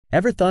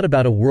Ever thought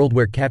about a world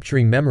where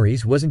capturing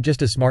memories wasn't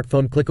just a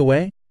smartphone click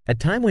away? A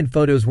time when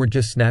photos weren't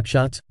just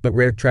snapshots, but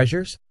rare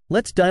treasures?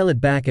 Let's dial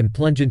it back and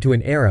plunge into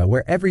an era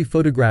where every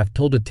photograph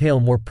told a tale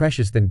more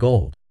precious than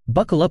gold.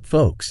 Buckle up,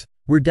 folks.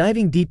 We're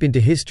diving deep into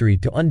history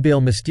to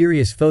unveil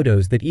mysterious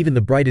photos that even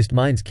the brightest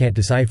minds can't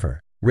decipher.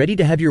 Ready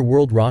to have your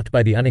world rocked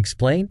by the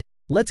unexplained?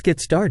 Let's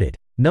get started.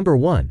 Number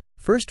 1.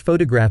 First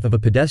photograph of a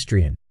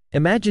pedestrian.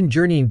 Imagine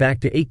journeying back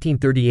to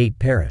 1838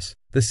 Paris.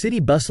 The city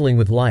bustling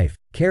with life,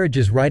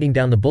 carriages riding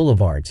down the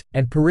boulevards,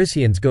 and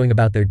Parisians going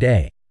about their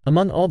day.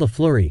 Among all the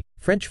flurry,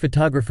 French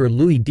photographer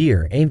Louis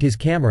Daguerre aimed his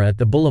camera at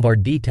the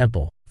Boulevard du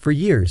Temple. For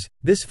years,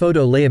 this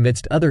photo lay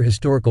amidst other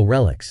historical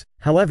relics.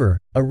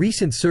 However, a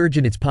recent surge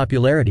in its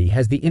popularity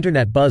has the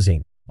internet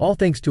buzzing, all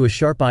thanks to a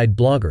sharp-eyed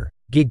blogger,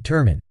 Gig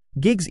Turman.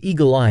 Gig's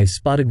eagle eyes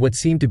spotted what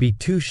seemed to be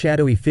two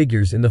shadowy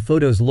figures in the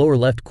photo's lower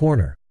left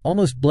corner,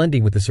 almost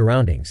blending with the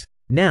surroundings.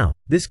 Now,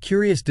 this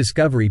curious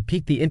discovery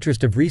piqued the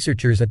interest of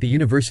researchers at the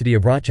University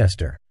of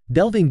Rochester.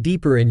 Delving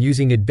deeper and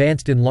using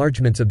advanced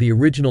enlargements of the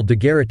original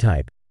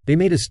daguerreotype, they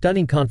made a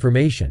stunning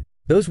confirmation.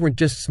 Those weren't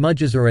just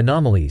smudges or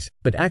anomalies,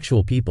 but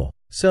actual people.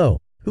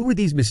 So, who were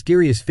these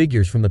mysterious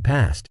figures from the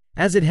past?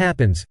 As it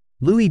happens,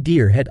 Louis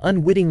Daguerre had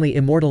unwittingly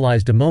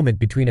immortalized a moment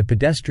between a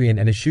pedestrian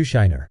and a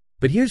shoeshiner.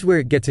 But here's where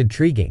it gets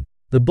intriguing.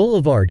 The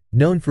boulevard,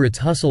 known for its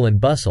hustle and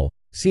bustle,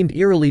 seemed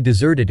eerily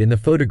deserted in the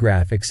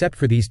photograph except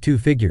for these two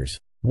figures.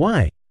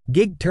 Why?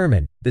 Gig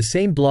Turman, the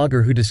same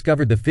blogger who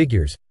discovered the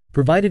figures,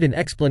 provided an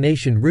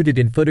explanation rooted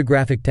in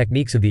photographic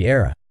techniques of the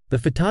era. The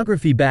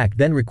photography back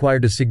then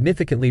required a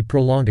significantly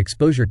prolonged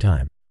exposure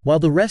time. While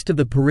the rest of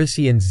the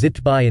Parisians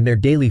zipped by in their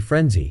daily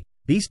frenzy,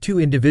 these two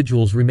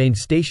individuals remained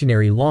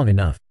stationary long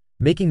enough,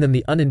 making them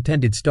the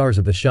unintended stars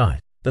of the shot.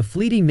 The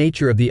fleeting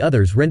nature of the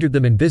others rendered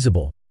them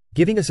invisible,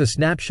 giving us a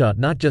snapshot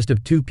not just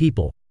of two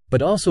people,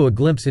 but also a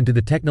glimpse into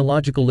the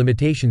technological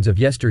limitations of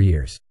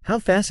yesteryears. How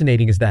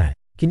fascinating is that?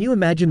 Can you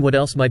imagine what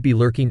else might be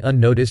lurking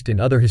unnoticed in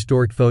other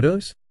historic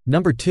photos?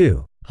 Number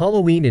 2.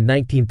 Halloween in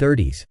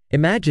 1930s.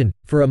 Imagine,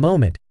 for a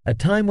moment, a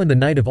time when the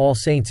night of All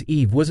Saints'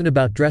 Eve wasn't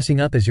about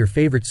dressing up as your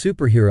favorite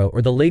superhero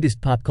or the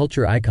latest pop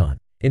culture icon.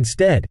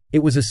 Instead, it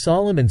was a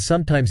solemn and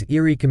sometimes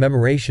eerie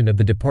commemoration of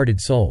the departed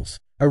souls.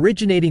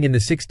 Originating in the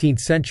 16th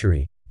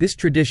century, this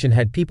tradition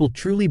had people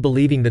truly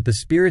believing that the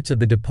spirits of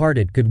the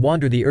departed could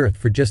wander the earth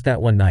for just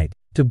that one night.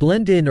 To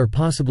blend in or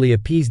possibly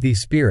appease these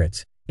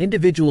spirits,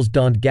 individuals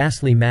donned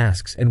ghastly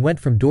masks and went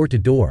from door to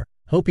door,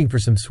 hoping for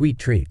some sweet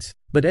treats.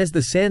 But as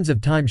the sands of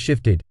time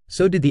shifted,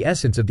 so did the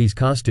essence of these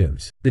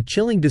costumes. The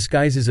chilling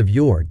disguises of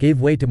yore gave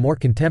way to more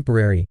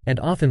contemporary, and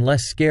often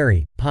less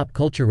scary, pop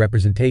culture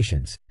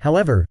representations.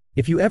 However,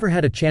 if you ever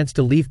had a chance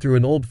to leaf through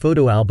an old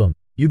photo album,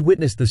 you'd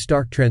witness the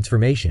stark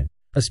transformation.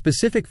 A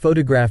specific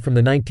photograph from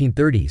the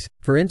 1930s,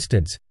 for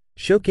instance,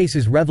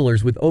 showcases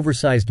revelers with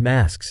oversized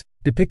masks,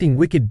 depicting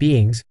wicked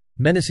beings,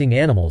 menacing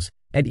animals,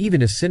 and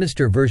even a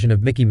sinister version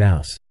of Mickey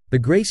Mouse. The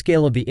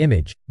grayscale of the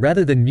image,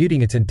 rather than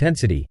muting its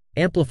intensity,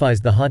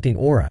 amplifies the haunting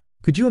aura.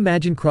 Could you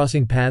imagine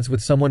crossing paths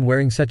with someone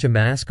wearing such a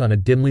mask on a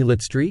dimly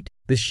lit street?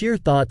 The sheer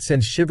thought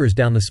sends shivers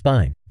down the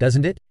spine,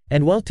 doesn't it?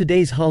 And while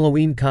today's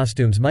Halloween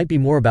costumes might be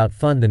more about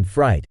fun than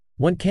fright,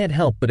 one can't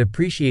help but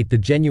appreciate the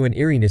genuine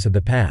eeriness of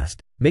the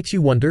past. Makes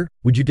you wonder,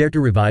 would you dare to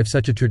revive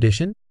such a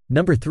tradition?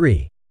 Number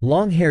 3.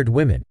 Long-haired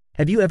women.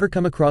 Have you ever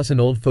come across an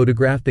old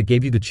photograph that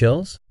gave you the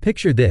chills?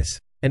 Picture this,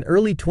 an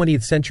early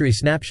 20th century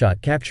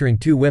snapshot capturing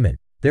two women.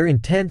 Their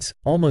intense,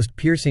 almost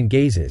piercing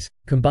gazes,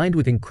 combined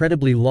with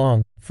incredibly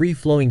long,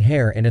 free-flowing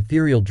hair and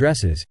ethereal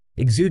dresses,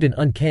 exude an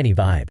uncanny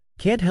vibe.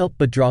 Can't help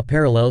but draw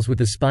parallels with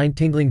the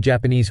spine-tingling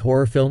Japanese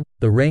horror film,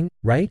 The Ring,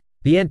 right?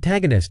 The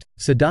antagonist,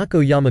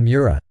 Sadako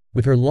Yamamura,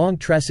 with her long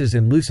tresses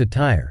and loose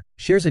attire,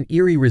 shares an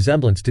eerie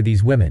resemblance to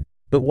these women.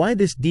 But why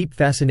this deep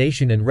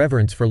fascination and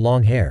reverence for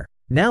long hair?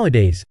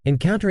 Nowadays,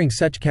 encountering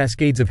such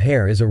cascades of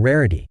hair is a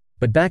rarity.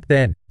 But back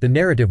then, the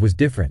narrative was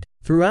different.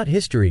 Throughout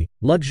history,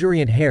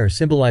 luxuriant hair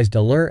symbolized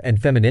allure and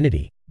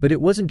femininity. But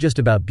it wasn't just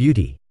about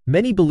beauty.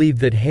 Many believed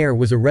that hair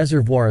was a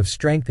reservoir of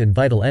strength and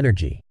vital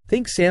energy.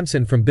 Think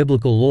Samson from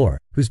biblical lore,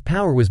 whose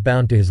power was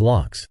bound to his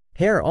locks.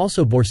 Hair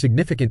also bore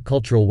significant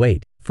cultural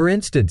weight. For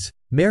instance,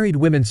 married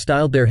women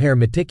styled their hair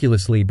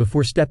meticulously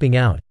before stepping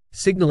out,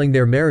 signaling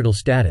their marital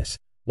status,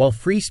 while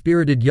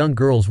free-spirited young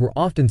girls were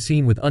often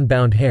seen with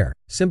unbound hair,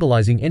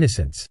 symbolizing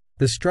innocence.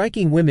 The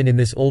striking women in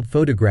this old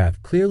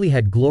photograph clearly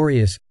had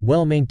glorious,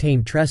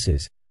 well-maintained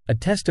tresses, a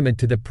testament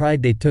to the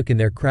pride they took in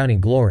their crowning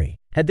glory.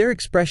 Had their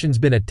expressions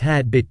been a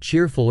tad bit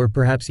cheerful or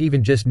perhaps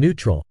even just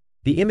neutral,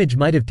 the image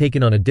might have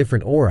taken on a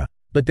different aura.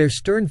 But their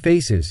stern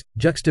faces,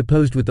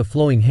 juxtaposed with the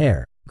flowing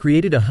hair,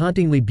 created a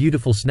hauntingly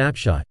beautiful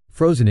snapshot,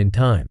 frozen in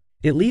time.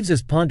 It leaves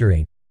us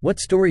pondering,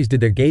 what stories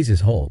did their gazes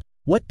hold?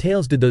 What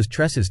tales did those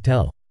tresses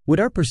tell? Would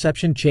our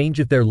perception change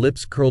if their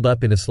lips curled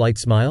up in a slight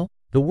smile?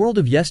 The world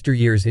of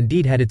yesteryears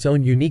indeed had its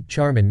own unique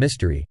charm and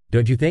mystery,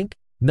 don't you think?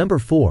 Number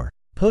 4.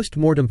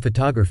 Post-mortem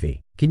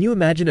photography. Can you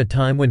imagine a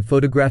time when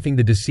photographing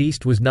the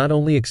deceased was not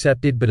only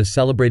accepted but a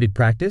celebrated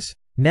practice?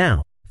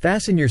 Now,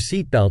 fasten your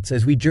seatbelts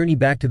as we journey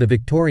back to the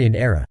Victorian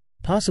era,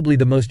 possibly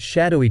the most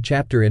shadowy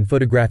chapter in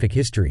photographic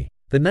history.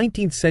 The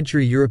 19th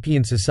century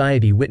European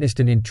society witnessed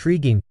an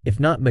intriguing, if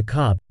not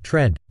macabre,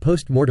 trend,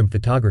 post-mortem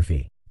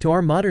photography. To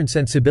our modern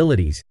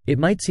sensibilities, it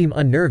might seem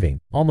unnerving,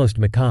 almost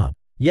macabre.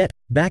 Yet,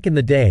 back in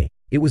the day,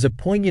 it was a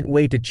poignant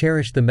way to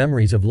cherish the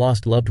memories of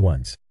lost loved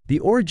ones. The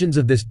origins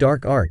of this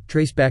dark art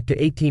trace back to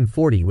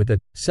 1840 with a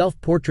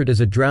self-portrait as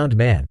a drowned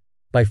man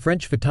by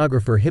French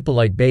photographer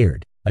Hippolyte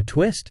Bayard. A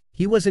twist?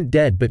 He wasn't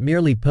dead but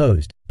merely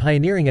posed,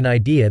 pioneering an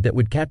idea that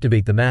would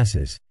captivate the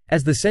masses.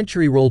 As the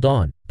century rolled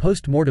on,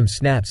 post-mortem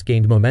snaps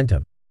gained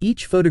momentum.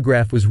 Each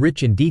photograph was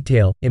rich in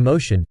detail,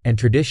 emotion, and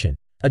tradition.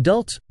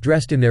 Adults,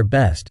 dressed in their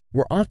best,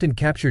 were often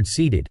captured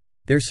seated,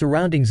 their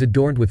surroundings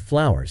adorned with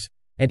flowers,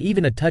 and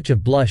even a touch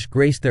of blush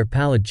graced their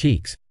pallid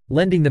cheeks,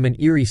 lending them an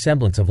eerie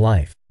semblance of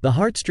life. The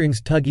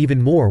heartstrings tug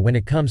even more when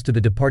it comes to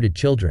the departed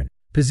children.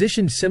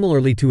 Positioned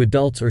similarly to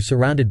adults or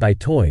surrounded by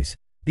toys,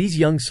 these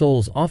young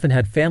souls often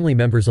had family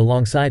members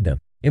alongside them,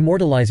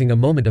 immortalizing a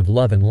moment of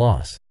love and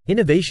loss.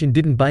 Innovation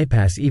didn't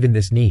bypass even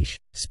this niche.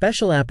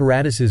 Special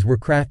apparatuses were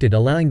crafted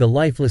allowing the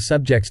lifeless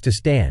subjects to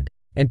stand,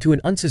 and to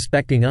an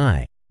unsuspecting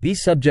eye,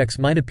 these subjects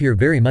might appear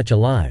very much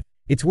alive.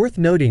 It's worth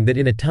noting that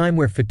in a time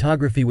where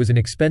photography was an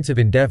expensive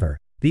endeavor,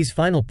 these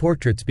final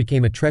portraits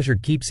became a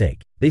treasured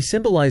keepsake. They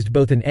symbolized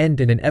both an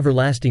end and an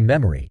everlasting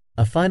memory,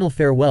 a final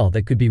farewell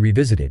that could be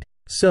revisited.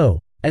 So,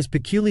 as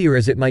peculiar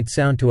as it might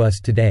sound to us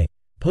today,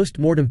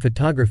 post-mortem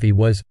photography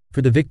was,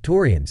 for the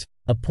Victorians,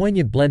 a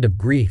poignant blend of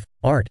grief,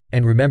 art,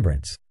 and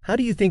remembrance. How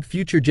do you think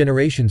future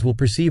generations will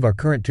perceive our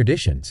current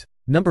traditions?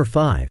 Number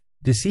 5.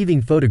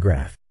 Deceiving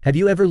photograph. Have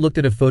you ever looked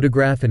at a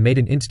photograph and made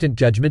an instant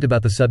judgment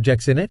about the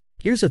subjects in it?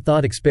 Here's a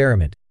thought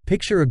experiment.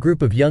 Picture a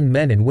group of young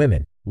men and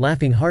women,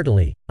 laughing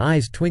heartily,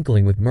 eyes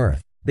twinkling with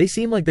mirth. They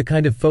seem like the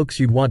kind of folks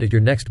you'd want at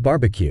your next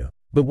barbecue.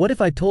 But what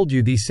if I told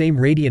you these same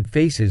radiant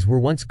faces were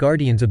once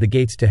guardians of the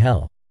gates to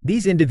hell?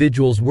 These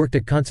individuals worked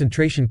at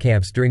concentration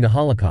camps during the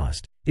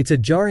Holocaust. It's a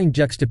jarring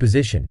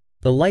juxtaposition,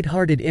 the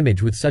light-hearted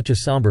image with such a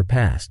somber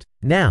past.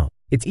 Now,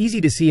 it's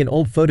easy to see an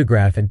old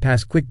photograph and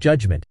pass quick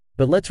judgment,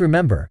 but let's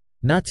remember,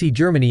 Nazi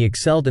Germany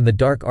excelled in the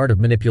dark art of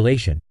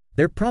manipulation.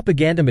 Their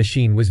propaganda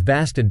machine was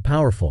vast and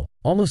powerful,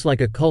 almost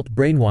like a cult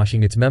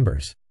brainwashing its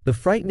members. The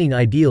frightening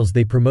ideals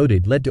they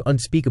promoted led to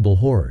unspeakable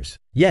horrors.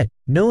 Yet,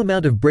 no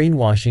amount of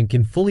brainwashing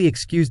can fully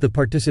excuse the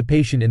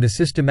participation in the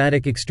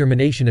systematic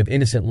extermination of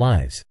innocent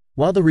lives.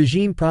 While the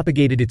regime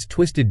propagated its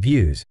twisted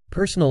views,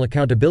 personal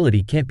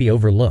accountability can't be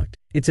overlooked.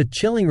 It's a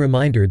chilling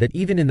reminder that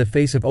even in the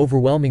face of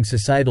overwhelming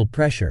societal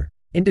pressure,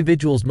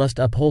 individuals must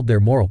uphold their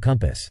moral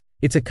compass.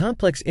 It's a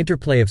complex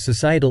interplay of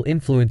societal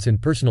influence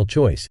and personal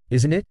choice,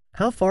 isn't it?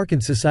 How far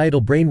can societal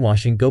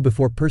brainwashing go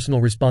before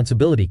personal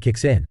responsibility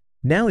kicks in?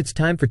 Now it's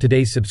time for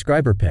today's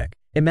subscriber pick.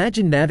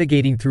 Imagine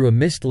navigating through a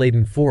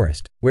mist-laden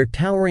forest, where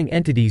towering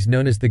entities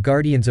known as the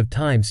Guardians of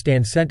Time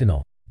stand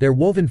sentinel, their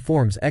woven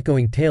forms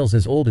echoing tales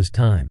as old as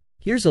time.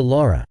 Here's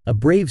Alara, a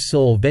brave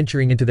soul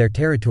venturing into their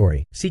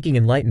territory, seeking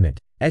enlightenment.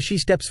 As she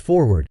steps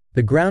forward,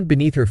 the ground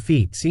beneath her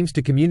feet seems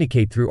to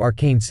communicate through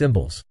arcane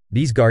symbols.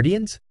 These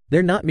guardians?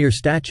 They're not mere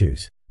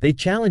statues. They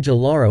challenge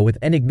Alara with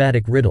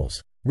enigmatic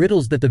riddles.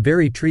 Riddles that the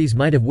very trees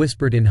might have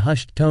whispered in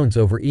hushed tones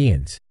over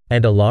eons.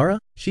 And Alara?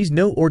 She's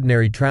no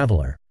ordinary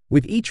traveler.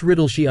 With each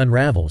riddle she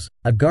unravels,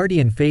 a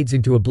guardian fades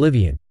into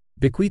oblivion,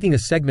 bequeathing a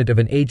segment of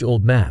an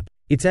age-old map.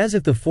 It's as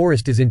if the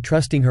forest is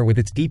entrusting her with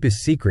its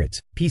deepest secrets,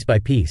 piece by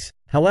piece.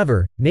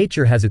 However,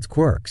 nature has its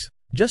quirks.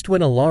 Just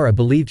when Alara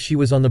believed she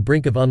was on the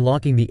brink of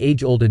unlocking the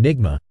age-old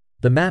enigma,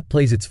 the map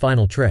plays its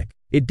final trick.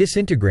 It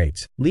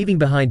disintegrates, leaving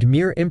behind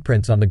mere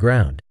imprints on the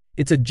ground.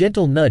 It's a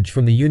gentle nudge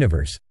from the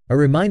universe, a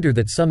reminder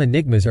that some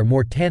enigmas are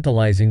more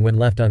tantalizing when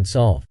left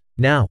unsolved.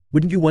 Now,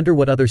 wouldn't you wonder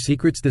what other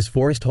secrets this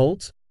forest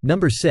holds?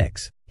 Number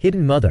 6.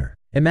 Hidden Mother.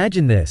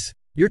 Imagine this.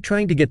 You're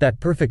trying to get that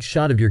perfect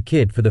shot of your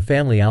kid for the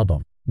family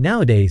album.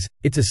 Nowadays,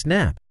 it's a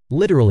snap.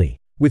 Literally.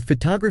 With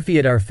photography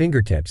at our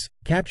fingertips,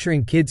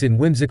 capturing kids in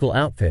whimsical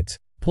outfits,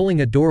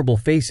 pulling adorable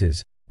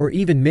faces, or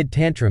even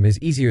mid-tantrum is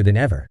easier than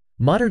ever.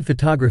 Modern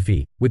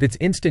photography, with its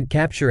instant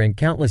capture and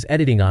countless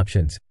editing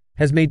options,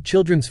 has made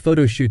children's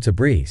photo shoots a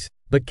breeze.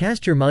 But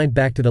cast your mind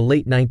back to the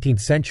late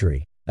 19th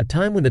century, a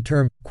time when the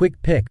term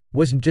quick pick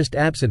wasn't just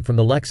absent from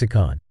the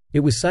lexicon, it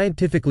was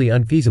scientifically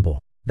unfeasible.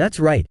 That's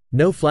right,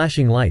 no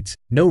flashing lights,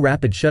 no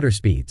rapid shutter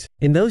speeds.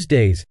 In those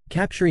days,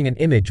 capturing an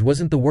image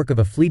wasn't the work of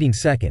a fleeting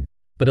second,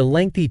 but a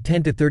lengthy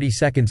 10 to 30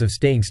 seconds of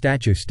staying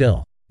statue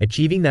still.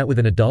 Achieving that with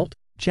an adult?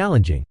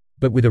 Challenging.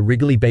 But with a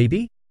wriggly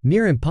baby?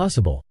 Near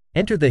impossible.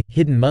 Enter the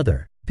hidden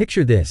mother.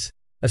 Picture this.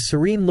 A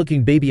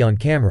serene-looking baby on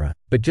camera,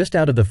 but just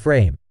out of the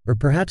frame, or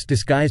perhaps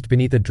disguised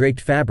beneath a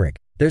draped fabric,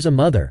 there's a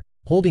mother,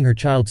 holding her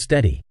child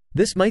steady.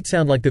 This might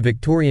sound like the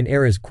Victorian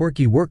era's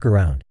quirky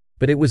workaround,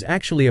 but it was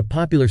actually a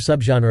popular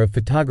subgenre of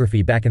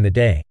photography back in the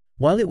day.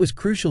 While it was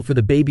crucial for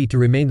the baby to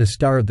remain the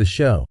star of the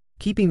show,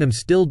 keeping them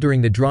still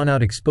during the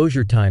drawn-out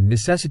exposure time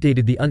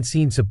necessitated the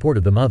unseen support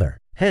of the mother.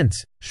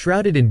 Hence,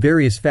 shrouded in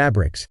various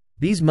fabrics,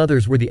 these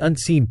mothers were the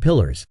unseen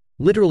pillars,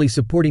 literally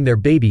supporting their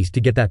babies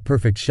to get that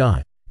perfect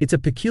shot. It's a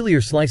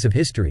peculiar slice of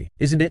history,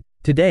 isn't it?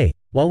 Today,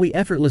 while we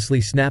effortlessly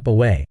snap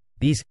away,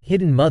 these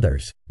hidden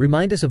mothers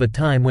remind us of a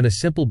time when a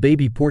simple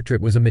baby portrait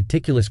was a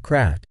meticulous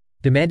craft,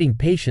 demanding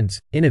patience,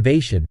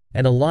 innovation,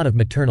 and a lot of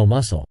maternal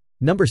muscle.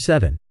 Number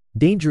 7.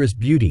 Dangerous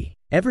beauty.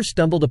 Ever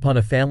stumbled upon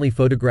a family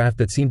photograph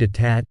that seemed a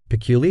tad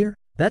peculiar?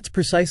 That's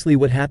precisely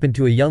what happened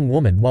to a young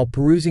woman while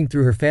perusing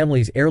through her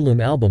family's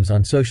heirloom albums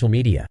on social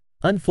media.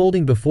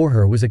 Unfolding before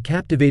her was a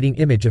captivating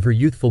image of her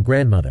youthful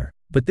grandmother.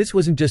 But this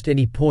wasn't just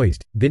any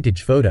poised,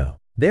 vintage photo.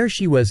 There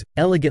she was,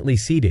 elegantly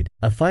seated,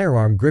 a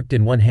firearm gripped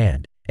in one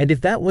hand. And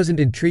if that wasn't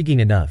intriguing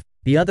enough,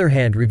 the other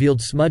hand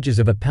revealed smudges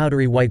of a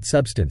powdery white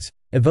substance,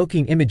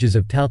 evoking images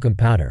of talcum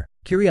powder.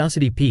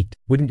 Curiosity piqued,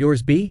 wouldn't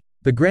yours be?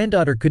 The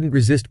granddaughter couldn't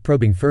resist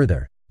probing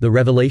further. The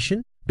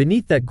revelation?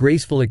 Beneath that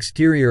graceful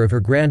exterior of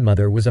her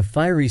grandmother was a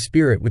fiery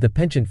spirit with a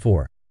penchant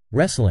for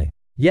wrestling.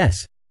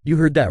 Yes, you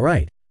heard that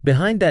right.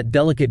 Behind that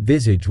delicate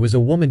visage was a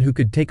woman who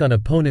could take on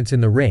opponents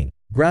in the ring,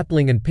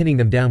 grappling and pinning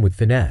them down with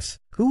finesse.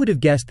 Who would have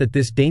guessed that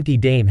this dainty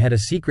dame had a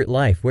secret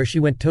life where she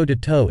went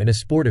toe-to-toe in a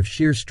sport of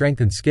sheer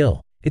strength and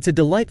skill? It's a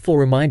delightful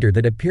reminder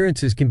that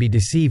appearances can be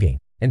deceiving,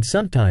 and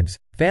sometimes,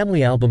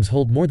 family albums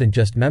hold more than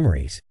just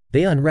memories.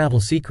 They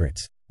unravel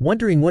secrets.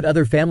 Wondering what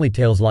other family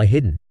tales lie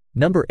hidden?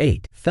 Number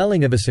 8.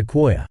 Felling of a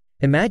sequoia.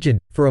 Imagine,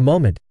 for a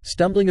moment,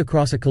 stumbling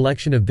across a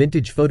collection of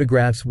vintage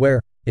photographs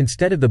where,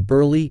 instead of the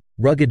burly,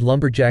 rugged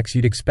lumberjacks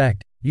you'd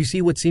expect, you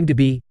see what seem to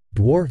be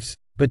dwarfs.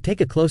 But take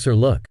a closer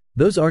look.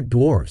 Those aren't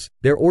dwarves,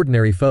 they're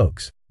ordinary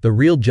folks. The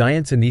real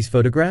giants in these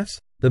photographs?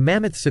 The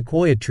mammoth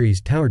sequoia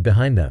trees towered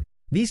behind them.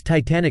 These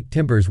titanic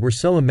timbers were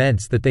so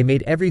immense that they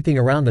made everything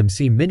around them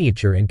seem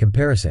miniature in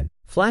comparison.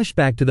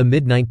 Flashback to the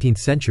mid-19th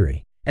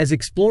century. As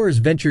explorers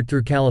ventured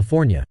through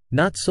California,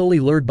 not solely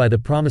lured by the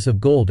promise of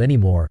gold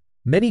anymore,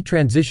 many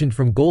transitioned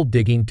from gold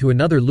digging to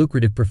another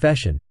lucrative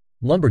profession,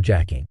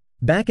 lumberjacking.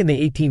 Back in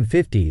the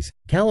 1850s,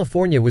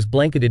 California was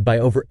blanketed by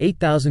over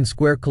 8,000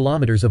 square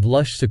kilometers of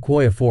lush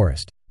sequoia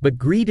forest. But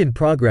greed and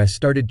progress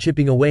started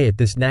chipping away at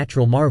this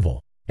natural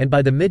marvel, and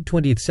by the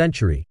mid-20th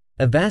century,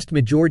 a vast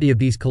majority of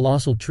these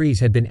colossal trees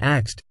had been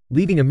axed,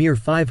 leaving a mere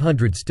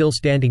 500 still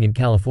standing in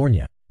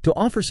California. To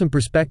offer some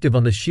perspective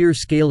on the sheer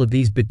scale of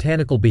these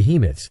botanical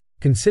behemoths,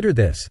 consider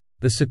this.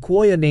 The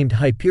sequoia named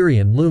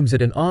Hyperion looms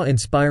at an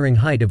awe-inspiring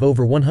height of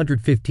over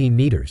 115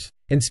 meters.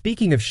 And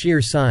speaking of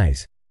sheer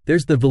size,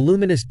 there's the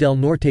voluminous Del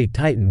Norte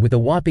Titan with a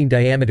whopping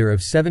diameter of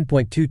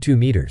 7.22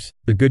 meters.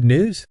 The good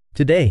news?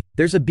 Today,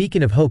 there's a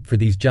beacon of hope for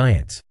these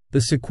giants.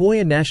 The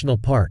Sequoia National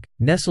Park,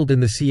 nestled in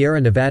the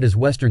Sierra Nevada's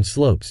western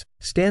slopes,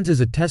 stands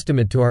as a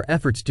testament to our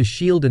efforts to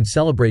shield and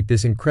celebrate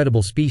this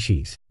incredible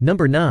species.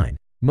 Number 9.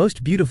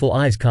 Most Beautiful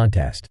Eyes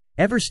Contest.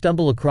 Ever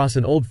stumble across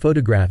an old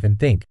photograph and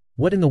think,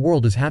 what in the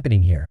world is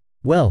happening here?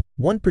 Well,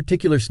 one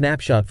particular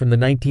snapshot from the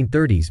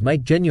 1930s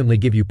might genuinely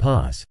give you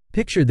pause.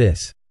 Picture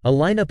this. A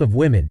lineup of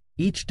women,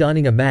 each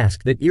donning a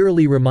mask that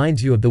eerily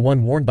reminds you of the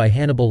one worn by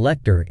Hannibal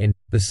Lecter in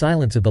The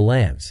Silence of the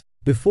Lambs.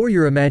 Before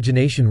your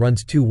imagination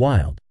runs too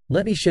wild,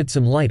 let me shed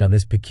some light on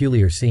this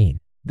peculiar scene.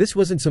 This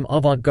wasn't some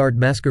avant-garde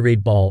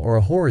masquerade ball or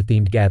a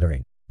horror-themed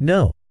gathering.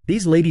 No,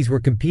 these ladies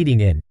were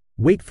competing in,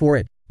 wait for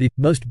it, the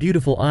Most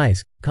Beautiful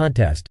Eyes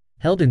contest,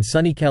 held in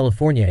sunny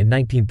California in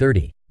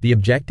 1930. The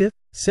objective?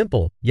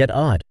 Simple, yet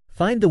odd.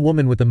 Find the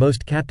woman with the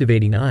most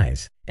captivating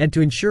eyes. And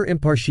to ensure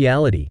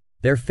impartiality,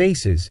 their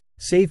faces,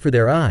 save for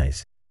their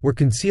eyes, were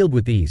concealed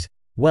with these,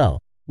 well,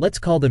 let's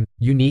call them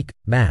unique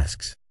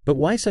masks. But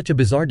why such a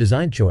bizarre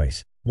design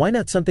choice? Why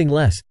not something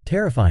less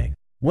terrifying?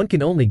 One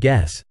can only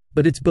guess,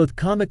 but it's both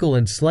comical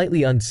and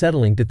slightly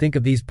unsettling to think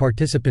of these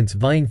participants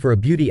vying for a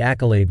beauty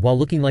accolade while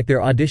looking like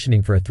they're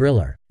auditioning for a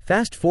thriller.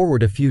 Fast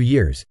forward a few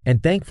years,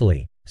 and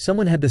thankfully,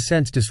 someone had the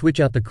sense to switch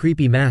out the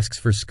creepy masks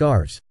for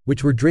scarves,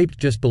 which were draped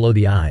just below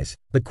the eyes.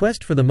 The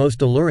quest for the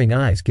most alluring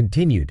eyes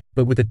continued,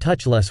 but with a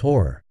touch less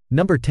horror.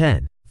 Number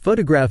 10.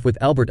 Photograph with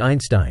Albert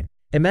Einstein.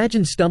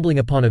 Imagine stumbling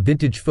upon a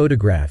vintage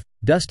photograph,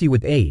 dusty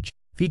with age,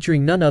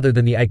 featuring none other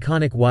than the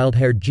iconic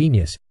wild-haired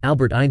genius,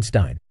 Albert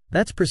Einstein.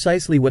 That's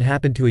precisely what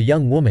happened to a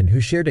young woman who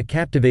shared a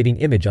captivating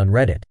image on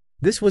Reddit.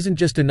 This wasn't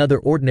just another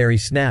ordinary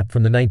snap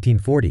from the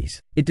 1940s.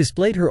 It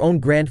displayed her own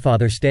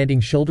grandfather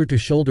standing shoulder to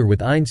shoulder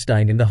with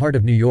Einstein in the heart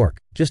of New York,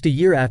 just a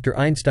year after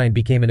Einstein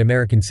became an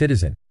American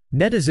citizen.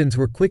 Netizens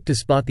were quick to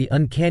spot the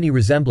uncanny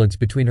resemblance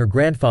between her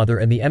grandfather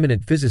and the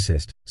eminent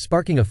physicist,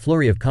 sparking a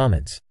flurry of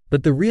comments.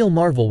 But the real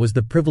marvel was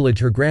the privilege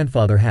her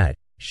grandfather had,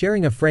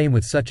 sharing a frame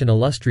with such an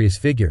illustrious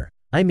figure.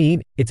 I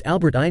mean, it's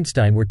Albert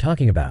Einstein we're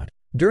talking about.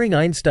 During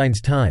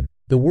Einstein's time,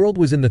 the world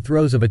was in the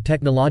throes of a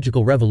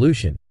technological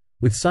revolution,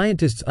 with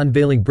scientists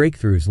unveiling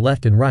breakthroughs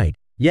left and right.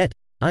 Yet,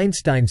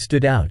 Einstein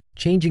stood out,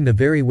 changing the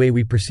very way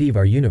we perceive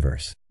our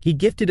universe. He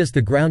gifted us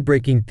the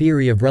groundbreaking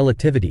theory of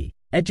relativity,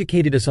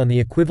 educated us on the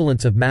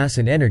equivalence of mass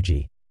and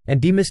energy, and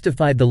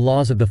demystified the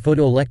laws of the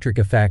photoelectric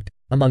effect,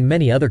 among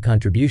many other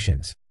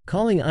contributions.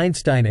 Calling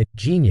Einstein a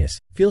genius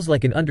feels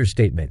like an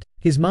understatement.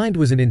 His mind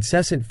was an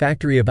incessant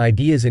factory of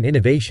ideas and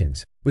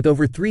innovations, with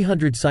over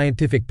 300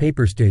 scientific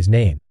papers to his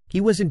name.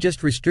 He wasn't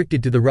just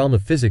restricted to the realm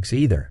of physics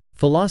either.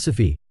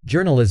 Philosophy,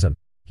 journalism,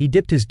 he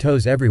dipped his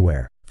toes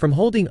everywhere. From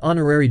holding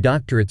honorary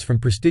doctorates from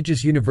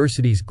prestigious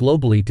universities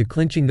globally to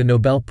clinching the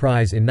Nobel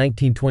Prize in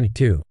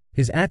 1922,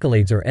 his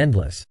accolades are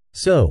endless.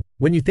 So,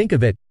 when you think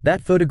of it,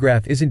 that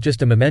photograph isn't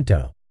just a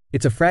memento.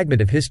 It's a fragment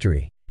of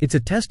history. It's a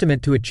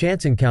testament to a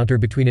chance encounter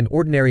between an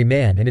ordinary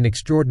man and an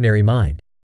extraordinary mind.